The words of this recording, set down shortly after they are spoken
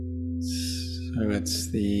So it's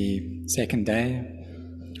the second day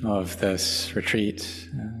of this retreat.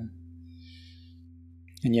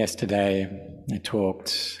 And yesterday I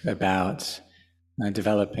talked about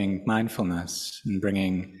developing mindfulness and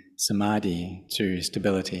bringing samadhi to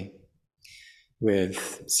stability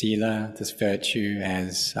with sila, this virtue,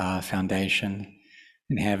 as our foundation,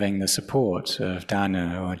 and having the support of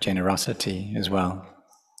dana or generosity as well.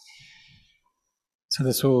 So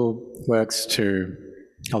this all works to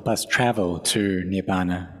help us travel to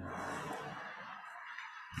Nibbana.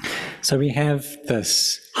 So we have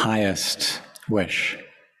this highest wish,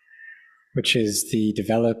 which is the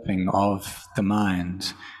developing of the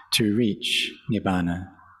mind to reach Nibbana,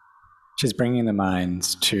 which is bringing the mind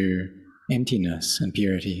to emptiness and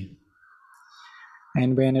purity.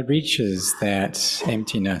 And when it reaches that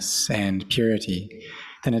emptiness and purity,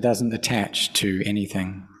 then it doesn't attach to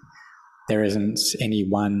anything. There isn't any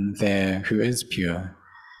one there who is pure,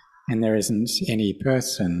 and there isn't any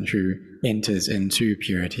person who enters into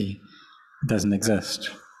purity. It doesn't exist.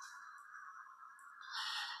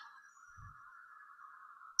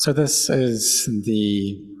 So this is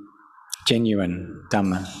the genuine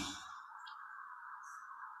Dhamma.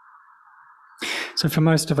 So for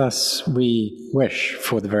most of us, we wish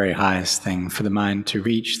for the very highest thing, for the mind to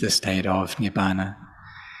reach the state of Nibbana.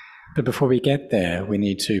 But before we get there, we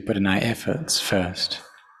need to put in our efforts first.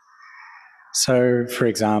 So, for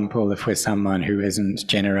example, if we're someone who isn't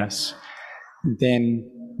generous, then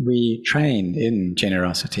we train in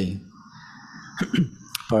generosity,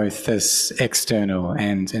 both this external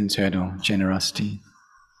and internal generosity.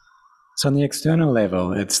 So on the external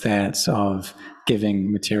level, it's that of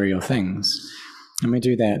giving material things. And we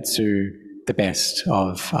do that to the best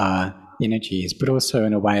of our energies, but also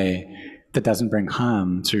in a way that doesn't bring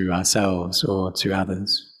harm to ourselves or to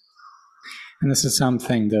others. And this is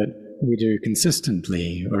something that we do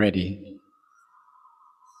consistently already.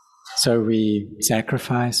 So we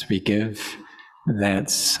sacrifice, we give,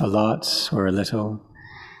 that's a lot or a little,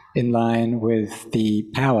 in line with the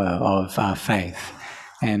power of our faith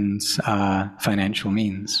and our financial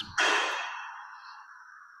means.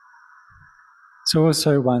 So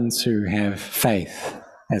also ones who have faith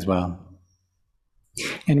as well.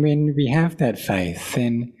 And when we have that faith,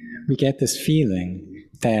 then we get this feeling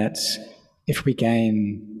that if we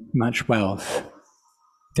gain much wealth,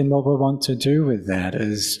 then what we want to do with that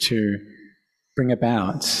is to bring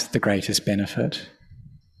about the greatest benefit.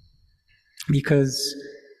 Because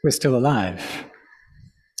we're still alive.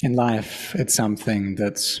 In life, it's something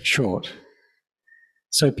that's short.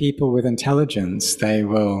 So people with intelligence, they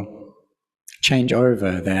will change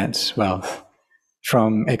over that wealth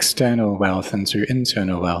from external wealth into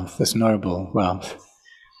internal wealth, this noble wealth.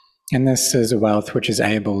 And this is a wealth which is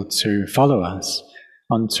able to follow us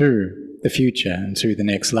onto the future and to the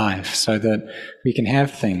next life, so that we can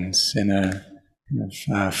have things in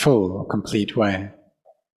a full or complete way.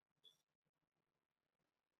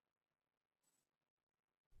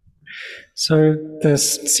 So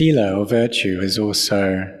this sila or virtue is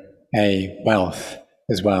also a wealth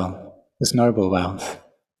as well, this noble wealth.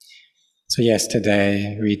 So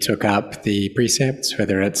yesterday we took up the precepts,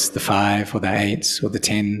 whether it's the 5 or the 8 or the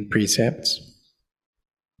 10 precepts.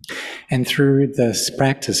 And through this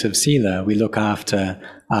practice of sila, we look after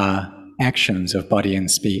our actions of body and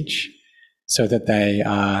speech so that they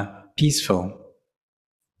are peaceful.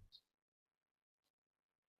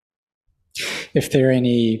 If there are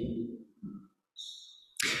any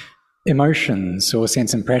emotions or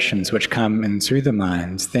sense impressions which come into the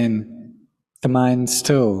mind, then the mind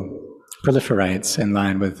still proliferates in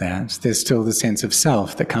line with that. There's still the sense of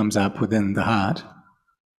self that comes up within the heart.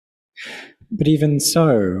 But even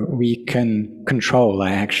so, we can control our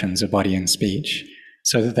actions of body and speech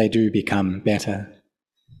so that they do become better.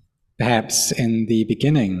 Perhaps in the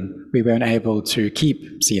beginning we weren't able to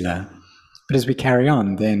keep sila, but as we carry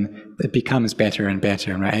on, then it becomes better and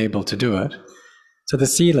better and we're able to do it. So the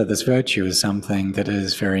sila, this virtue, is something that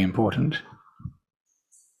is very important.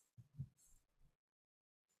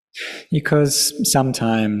 Because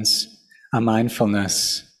sometimes our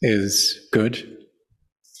mindfulness is good,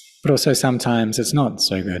 but also sometimes it's not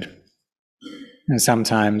so good. And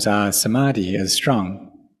sometimes our samadhi is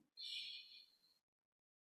strong.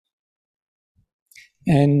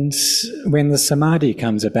 And when the samadhi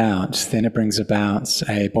comes about, then it brings about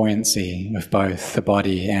a buoyancy of both the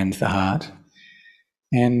body and the heart.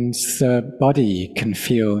 And the body can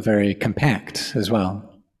feel very compact as well.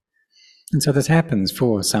 And so this happens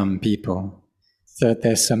for some people, that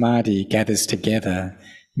their samadhi gathers together,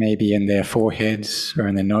 maybe in their foreheads or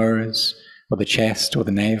in their nose or the chest or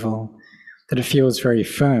the navel, that it feels very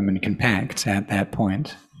firm and compact at that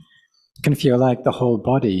point. It can feel like the whole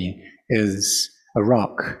body is a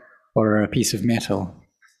rock or a piece of metal.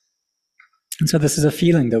 And so this is a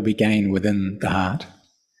feeling that we gain within the heart.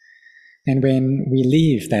 And when we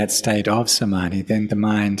leave that state of samadhi, then the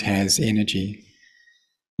mind has energy.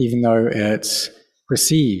 Even though it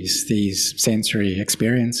receives these sensory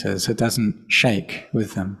experiences, it doesn't shake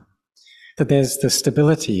with them. That there's the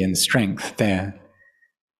stability and strength there.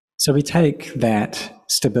 So we take that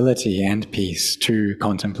stability and peace to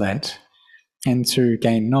contemplate and to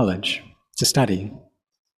gain knowledge, to study.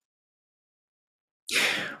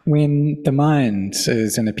 When the mind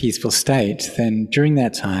is in a peaceful state, then during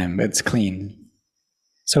that time it's clean.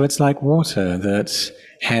 So it's like water that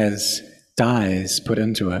has dyes put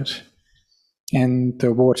into it, and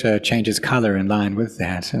the water changes color in line with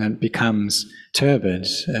that, and it becomes turbid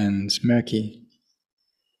and murky.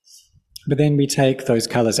 But then we take those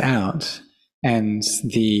colors out, and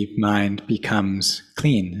the mind becomes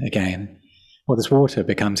clean again, or this water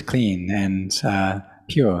becomes clean and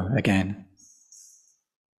pure again.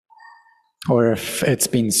 Or if it's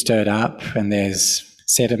been stirred up and there's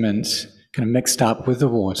sediment kind of mixed up with the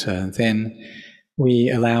water, then we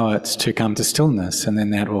allow it to come to stillness, and then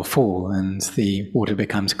that will fall and the water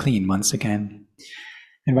becomes clean once again.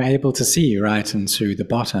 And we're able to see right into the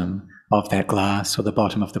bottom of that glass or the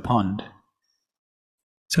bottom of the pond.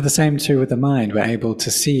 So the same too with the mind, we're able to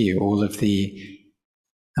see all of the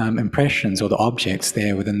impressions or the objects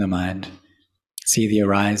there within the mind, see the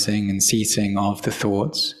arising and ceasing of the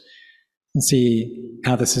thoughts, and see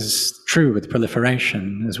how this is true with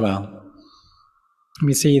proliferation as well.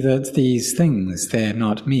 We see that these things, they're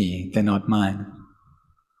not me, they're not mine.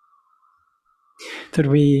 That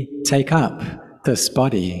we take up this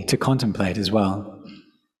body to contemplate as well.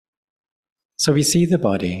 So we see the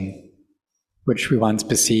body, which we once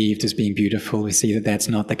perceived as being beautiful, we see that that's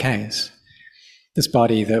not the case. This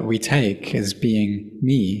body that we take as being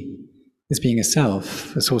me, as being a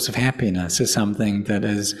self, a source of happiness, as something that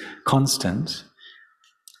is constant,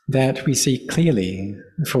 that we see clearly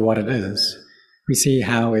for what it is. We see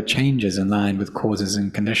how it changes in line with causes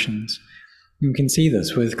and conditions. We can see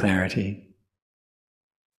this with clarity.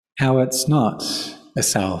 How it's not a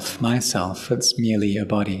self, myself, it's merely a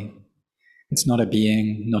body. It's not a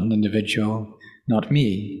being, not an individual, not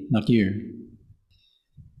me, not you.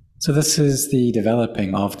 So this is the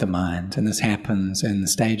developing of the mind, and this happens in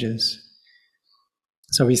stages.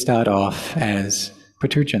 So we start off as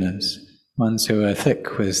patujanas, ones who are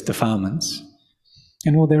thick with defilements.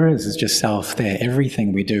 And all there is just self there.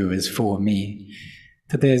 Everything we do is for me.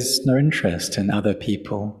 That there's no interest in other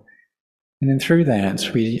people. And then through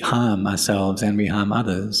that, we harm ourselves and we harm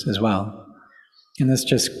others as well. And this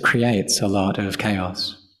just creates a lot of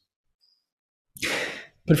chaos.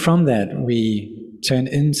 But from that, we turn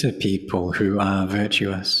into people who are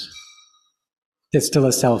virtuous. There's still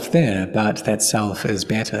a self there, but that self is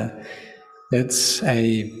better. It's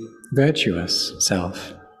a virtuous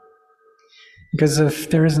self. Because if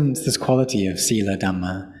there isn't this quality of sila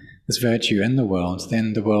dhamma, this virtue in the world,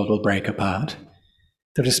 then the world will break apart.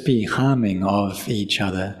 There'll just be harming of each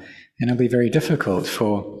other, and it'll be very difficult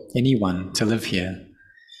for anyone to live here,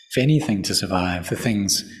 for anything to survive, the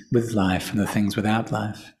things with life and the things without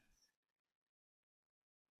life.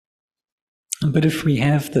 But if we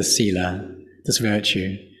have this sila, this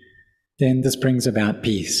virtue, then this brings about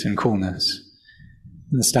peace and coolness.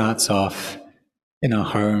 And it starts off in our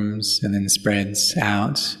homes and then spreads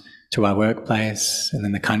out to our workplace and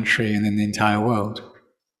then the country and then the entire world.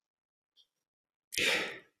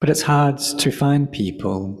 But it's hard to find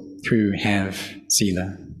people who have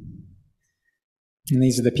sila. And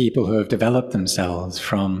these are the people who have developed themselves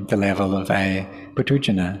from the level of a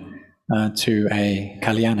putujana to a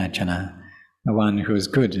kalyanajana, one who is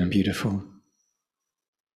good and beautiful.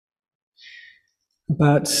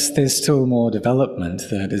 But there's still more development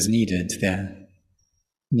that is needed there.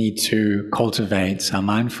 Need to cultivate our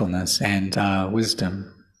mindfulness and our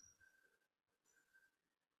wisdom.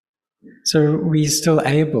 So we're still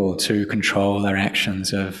able to control our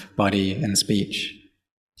actions of body and speech.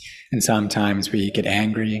 And sometimes we get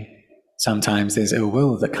angry, sometimes there's ill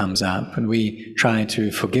will that comes up, and we try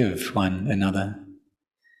to forgive one another.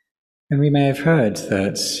 And we may have heard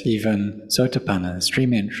that even sotapannas,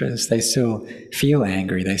 stream enterers, they still feel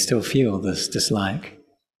angry, they still feel this dislike.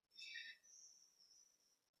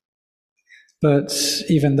 But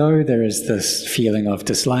even though there is this feeling of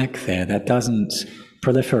dislike there, that doesn't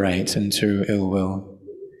proliferate into ill will.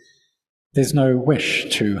 There's no wish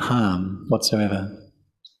to harm whatsoever.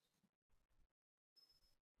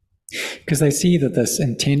 Because they see that this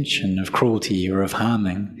intention of cruelty or of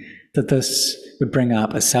harming, that this would bring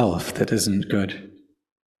up a self that isn't good.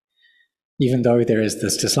 Even though there is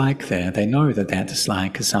this dislike there, they know that that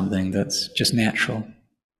dislike is something that's just natural.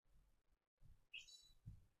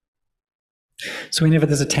 So whenever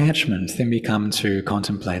there's attachment, then we come to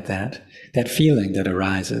contemplate that feeling that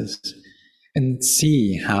arises, and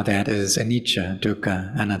see how that is anicca,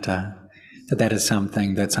 dukkha, anatta, that is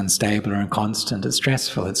something that's unstable or inconstant, it's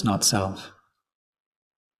stressful, it's not self.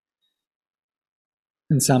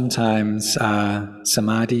 And sometimes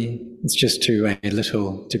samadhi, it's just to a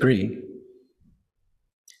little degree.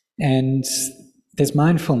 And there's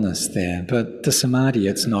mindfulness there, but the samadhi,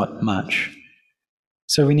 it's not much.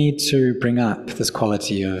 So we need to bring up this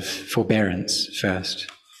quality of forbearance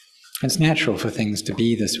first. It's natural for things to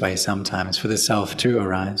be this way sometimes, for the self to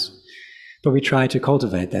arise. But we try to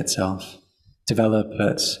cultivate that self, develop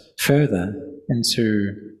it further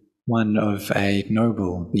into one of a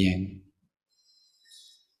noble being.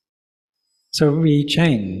 So we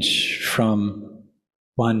change from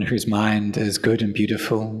one whose mind is good and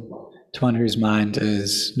beautiful to one whose mind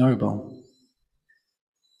is noble.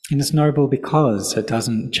 And it's noble because it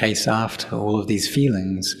doesn't chase after all of these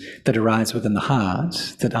feelings that arise within the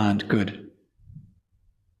heart that aren't good.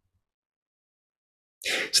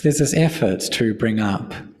 So there's this effort to bring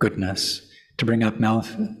up goodness, to bring up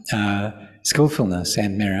skillfulness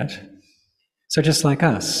and merit. So just like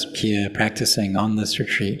us here practicing on this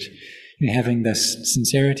retreat, having this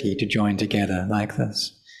sincerity to join together like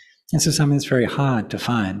this. This is something that's very hard to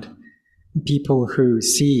find. People who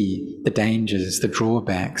see the dangers, the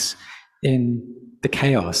drawbacks in the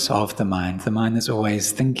chaos of the mind that's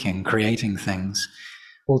always thinking, creating things,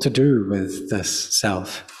 all to do with this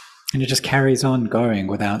self. And it just carries on going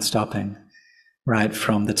without stopping, right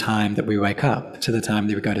from the time that we wake up to the time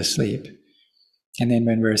that we go to sleep. And then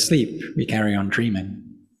when we're asleep, we carry on dreaming.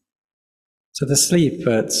 So the sleep,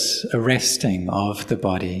 it's a resting of the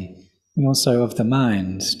body and also of the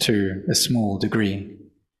mind to a small degree.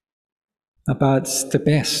 But the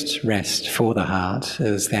best rest for the heart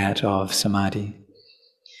is that of samadhi,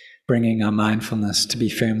 bringing our mindfulness to be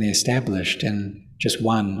firmly established in just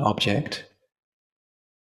one object.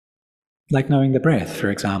 Like knowing the breath, for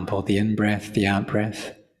example, the in-breath, the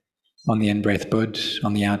out-breath, on the in-breath bud,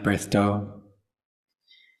 on the out-breath do.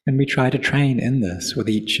 And we try to train in this with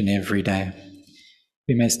each and every day.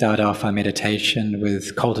 We may start off our meditation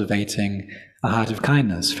with cultivating a heart of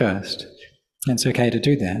kindness first. And it's okay to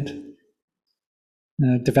do that.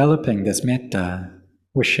 Developing this metta,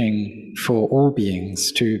 wishing for all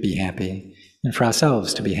beings to be happy, and for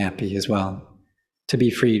ourselves to be happy as well, to be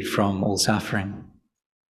freed from all suffering.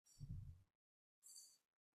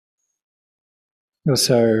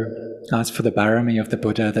 Also ask for the barami of the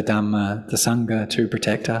Buddha, the Dhamma, the Sangha to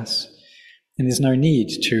protect us. And there's no need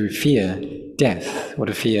to fear death or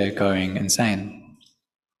to fear going insane.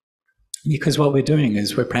 Because what we're doing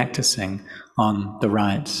is we're practicing on the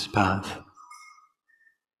right path.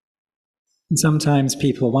 And sometimes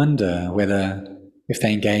people wonder whether if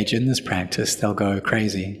they engage in this practice, they'll go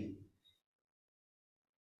crazy.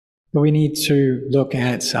 But we need to look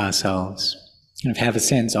at ourselves, kind of have a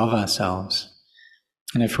sense of ourselves.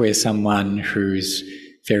 And if we're someone who's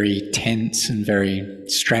very tense and very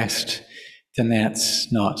stressed, then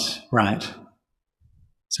that's not right.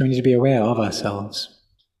 So we need to be aware of ourselves.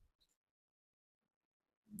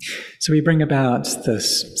 So we bring about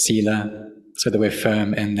this sila so that we're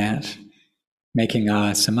firm in that, making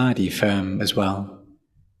our samadhi firm as well,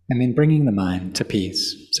 and then bringing the mind to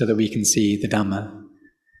peace so that we can see the Dhamma,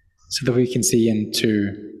 so that we can see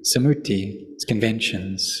into sammuti, its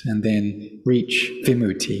conventions, and then reach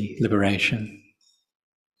vimutti, liberation.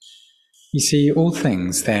 You see, all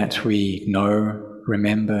things that we know,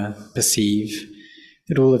 remember, perceive,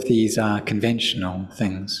 that all of these are conventional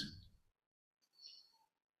things.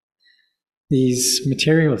 These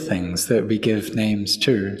material things that we give names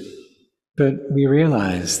to, but we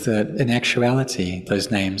realize that in actuality, those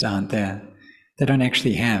names aren't there. They don't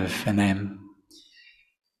actually have a name.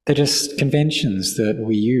 They're just conventions that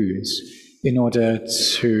we use in order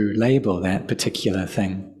to label that particular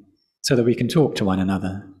thing so that we can talk to one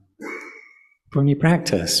another. When we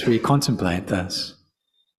practice, we contemplate this,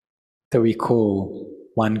 that we call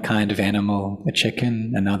one kind of animal a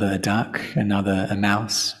chicken, another a duck, another a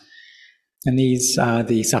mouse. And these are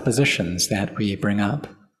the suppositions that we bring up.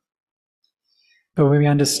 But when we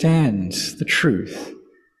understand the truth,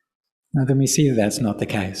 then we see that that's not the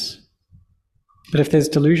case. But if there's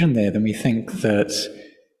delusion there, then we think that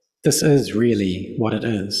this is really what it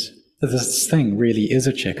is, that this thing really is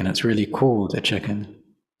a chicken, it's really called a chicken,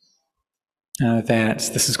 that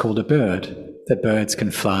this is called a bird, that birds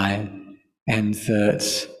can fly, and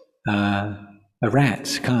that a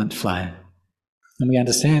rat can't fly. and we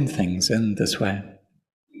understand things in this way.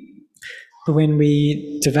 But when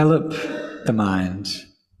we develop the mind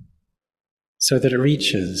so that it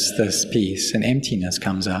reaches this peace and emptiness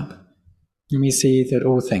comes up, and we see that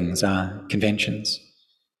all things are conventions,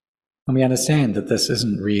 and we understand that this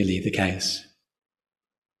isn't really the case.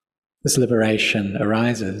 This liberation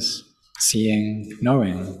arises, seeing,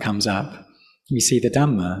 knowing comes up. We see the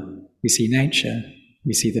Dhamma, we see nature,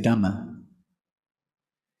 we see the Dhamma.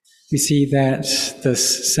 We see that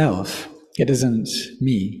this self, it isn't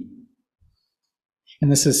me.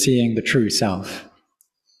 And this is seeing the true self.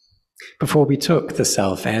 Before we took the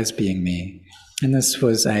self as being me, and this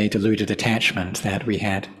was a deluded attachment that we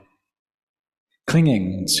had.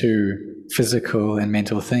 Clinging to physical and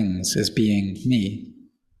mental things as being me,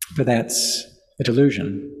 but that's a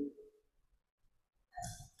delusion.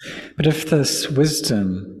 But if this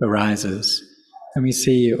wisdom arises, and we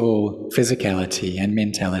see all physicality and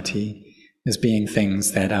mentality as being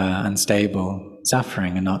things that are unstable,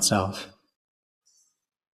 suffering, and not self,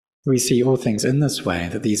 we see all things in this way,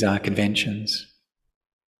 that these are conventions.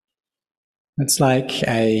 It's like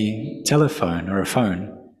a telephone or a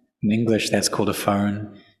phone. In English, that's called a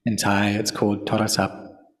phone. In Thai, it's called thorasap.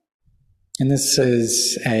 And this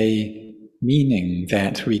is a meaning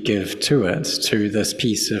that we give to it, to this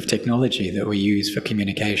piece of technology that we use for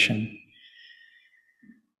communication.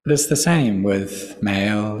 But it's the same with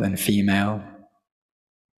male and female,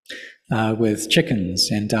 with chickens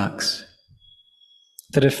and ducks.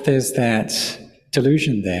 That if there's that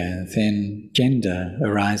delusion there, then gender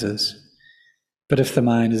arises. But if the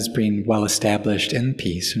mind has been well established in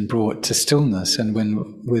peace and brought to stillness and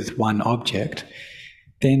with one object,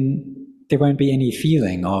 then there won't be any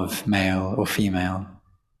feeling of male or female,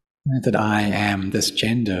 that I am this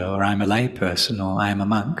gender, or I'm a layperson, or I am a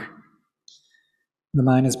monk. The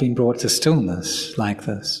mind has been brought to stillness like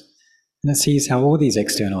this, and it sees how all these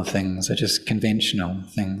external things are just conventional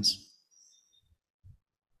things.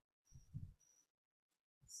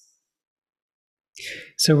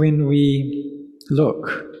 So when we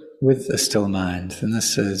look with a still mind, then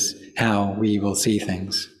this is how we will see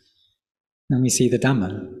things. And we see the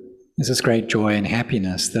Dhamma. There's this great joy and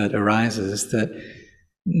happiness that arises that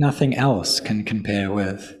nothing else can compare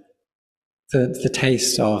with. The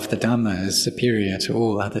taste of the Dhamma is superior to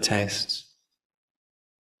all other tastes.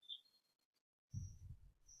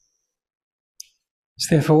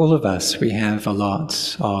 So therefore, all of us, we have a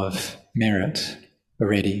lot of merit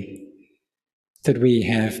already, that we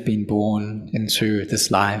have been born into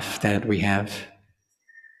this life that we have.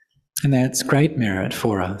 And that's great merit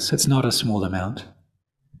for us. It's not a small amount.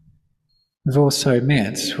 We've also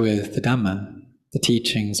met with the Dhamma, the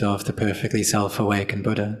teachings of the perfectly self-awakened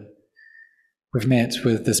Buddha. We've met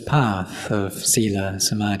with this path of sila,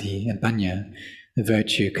 samadhi, and panya, the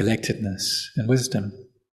virtue, collectedness, and wisdom,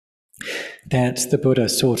 that the Buddha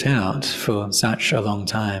sought out for such a long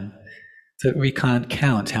time that we can't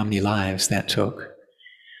count how many lives that took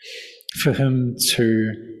for him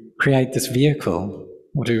to create this vehicle,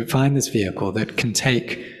 or to find this vehicle that can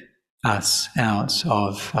take us out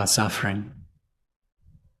of our suffering.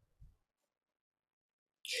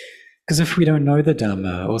 Because if we don't know the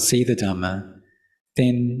Dhamma or see the Dhamma,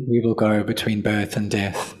 then we will go between birth and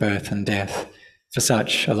death for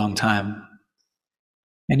such a long time.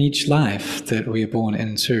 And each life that we are born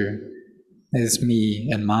into, there's me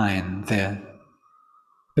and mine there.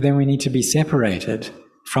 But then we need to be separated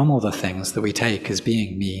from all the things that we take as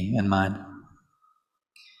being me and mine.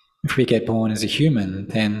 If we get born as a human,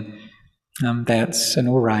 then that's an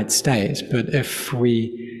all right state. But if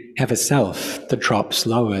we have a self that drops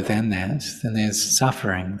lower than that, then there's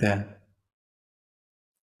suffering there.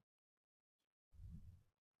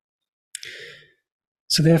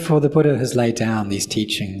 So therefore, the Buddha has laid down these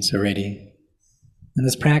teachings already, and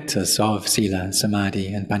this practice of sila,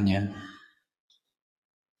 samadhi, and panya.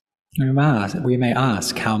 We may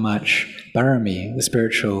ask how much barami, the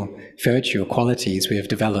spiritual virtue or qualities we have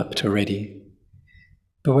developed already.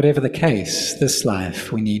 But whatever the case, this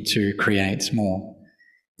life we need to create more,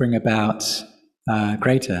 bring about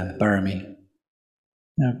greater barami,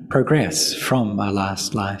 progress from our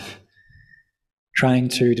last life, trying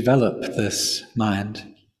to develop this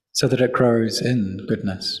mind so that it grows in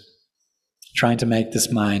goodness, trying to make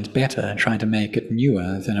this mind better, trying to make it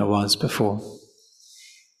newer than it was before.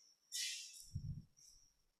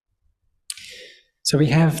 So we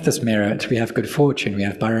have this merit, we have good fortune, we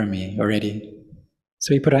have barami already.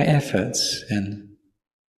 So we put our efforts in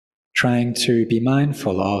trying to be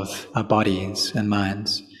mindful of our bodies and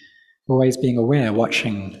minds, always being aware,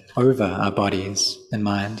 watching over our bodies and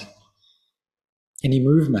mind. Any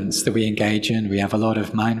movements that we engage in, we have a lot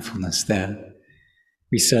of mindfulness there.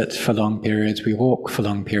 We sit for long periods, we walk for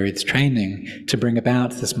long periods, training to bring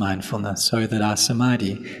about this mindfulness so that our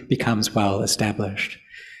samadhi becomes well established.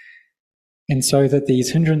 And so that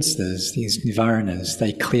these hindrances, these nivaranas,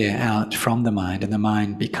 they clear out from the mind and the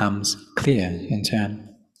mind becomes clear in turn.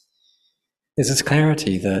 There's this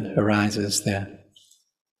clarity that arises there.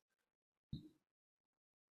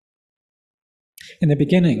 In the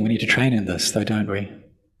beginning, we need to train in this, though, don't we?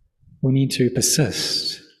 We need to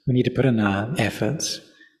persist. We need to put in our efforts.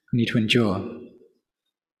 We need to endure.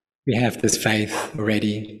 We have this faith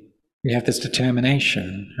already. We have this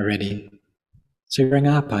determination already. So we bring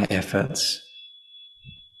up our efforts.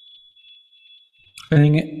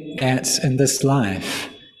 Knowing that in this life,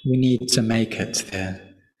 we need to make it there.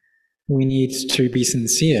 We need to be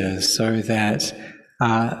sincere so that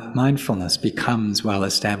our mindfulness becomes well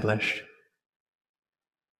established.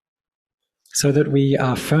 So that we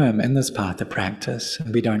are firm in this path of practice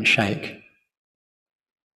and we don't shake.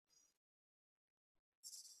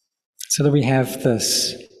 So that we have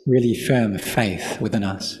this really firm faith within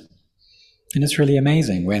us. And it's really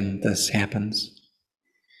amazing when this happens.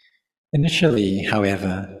 Initially,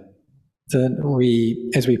 however,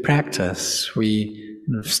 as we practice, we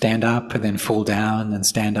stand up and then fall down and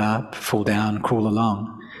stand up, fall down, crawl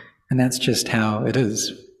along. And that's just how it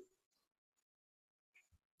is.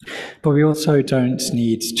 But we also don't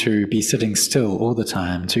need to be sitting still all the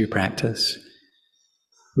time to practice.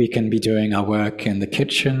 We can be doing our work in the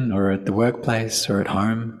kitchen or at the workplace or at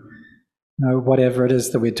home. Whatever it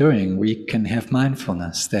is that we're doing, we can have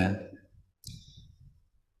mindfulness there.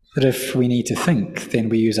 That if we need to think, then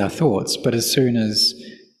we use our thoughts, but as soon as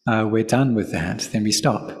we're done with that, then we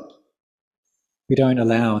stop. We don't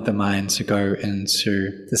allow the mind to go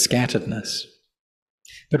into the scatteredness,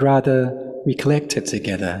 but rather we collect it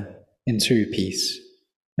together into peace,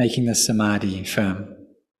 making the samadhi firm.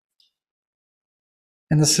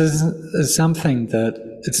 And this is something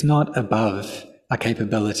that it's not above our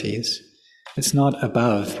capabilities. It's not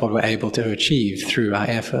above what we're able to achieve through our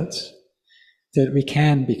efforts. That we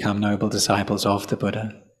can become noble disciples of the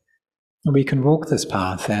Buddha. And we can walk this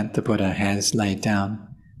path that the Buddha has laid down,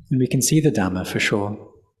 and we can see the Dhamma for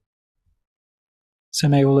sure. So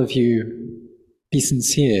may all of you be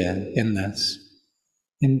sincere in this,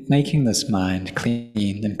 in making this mind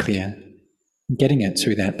clean and clear, and getting it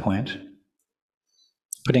to that point,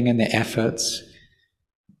 putting in the efforts,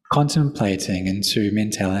 contemplating into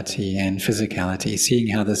mentality and physicality,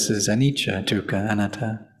 seeing how this is anicca, dukkha,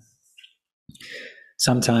 anatta.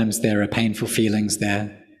 Sometimes there are painful feelings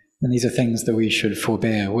there, and these are things that we should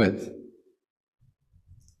forbear with.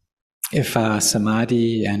 If our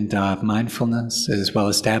samadhi and our mindfulness is well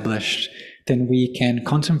established, then we can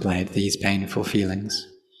contemplate these painful feelings.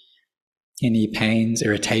 Any pains,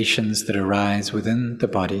 irritations that arise within the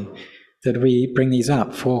body, that we bring these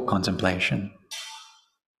up for contemplation.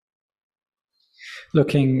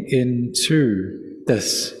 Looking into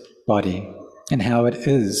this body and how it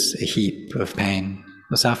is a heap of pain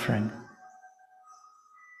or suffering.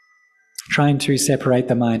 Trying to separate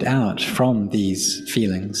the mind out from these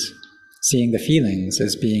feelings, seeing the feelings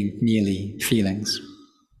as being merely feelings.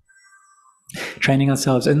 Training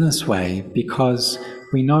ourselves in this way because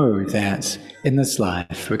we know that in this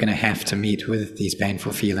life we're going to have to meet with these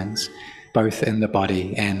painful feelings, both in the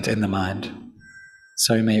body and in the mind.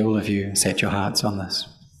 So may all of you set your hearts on this.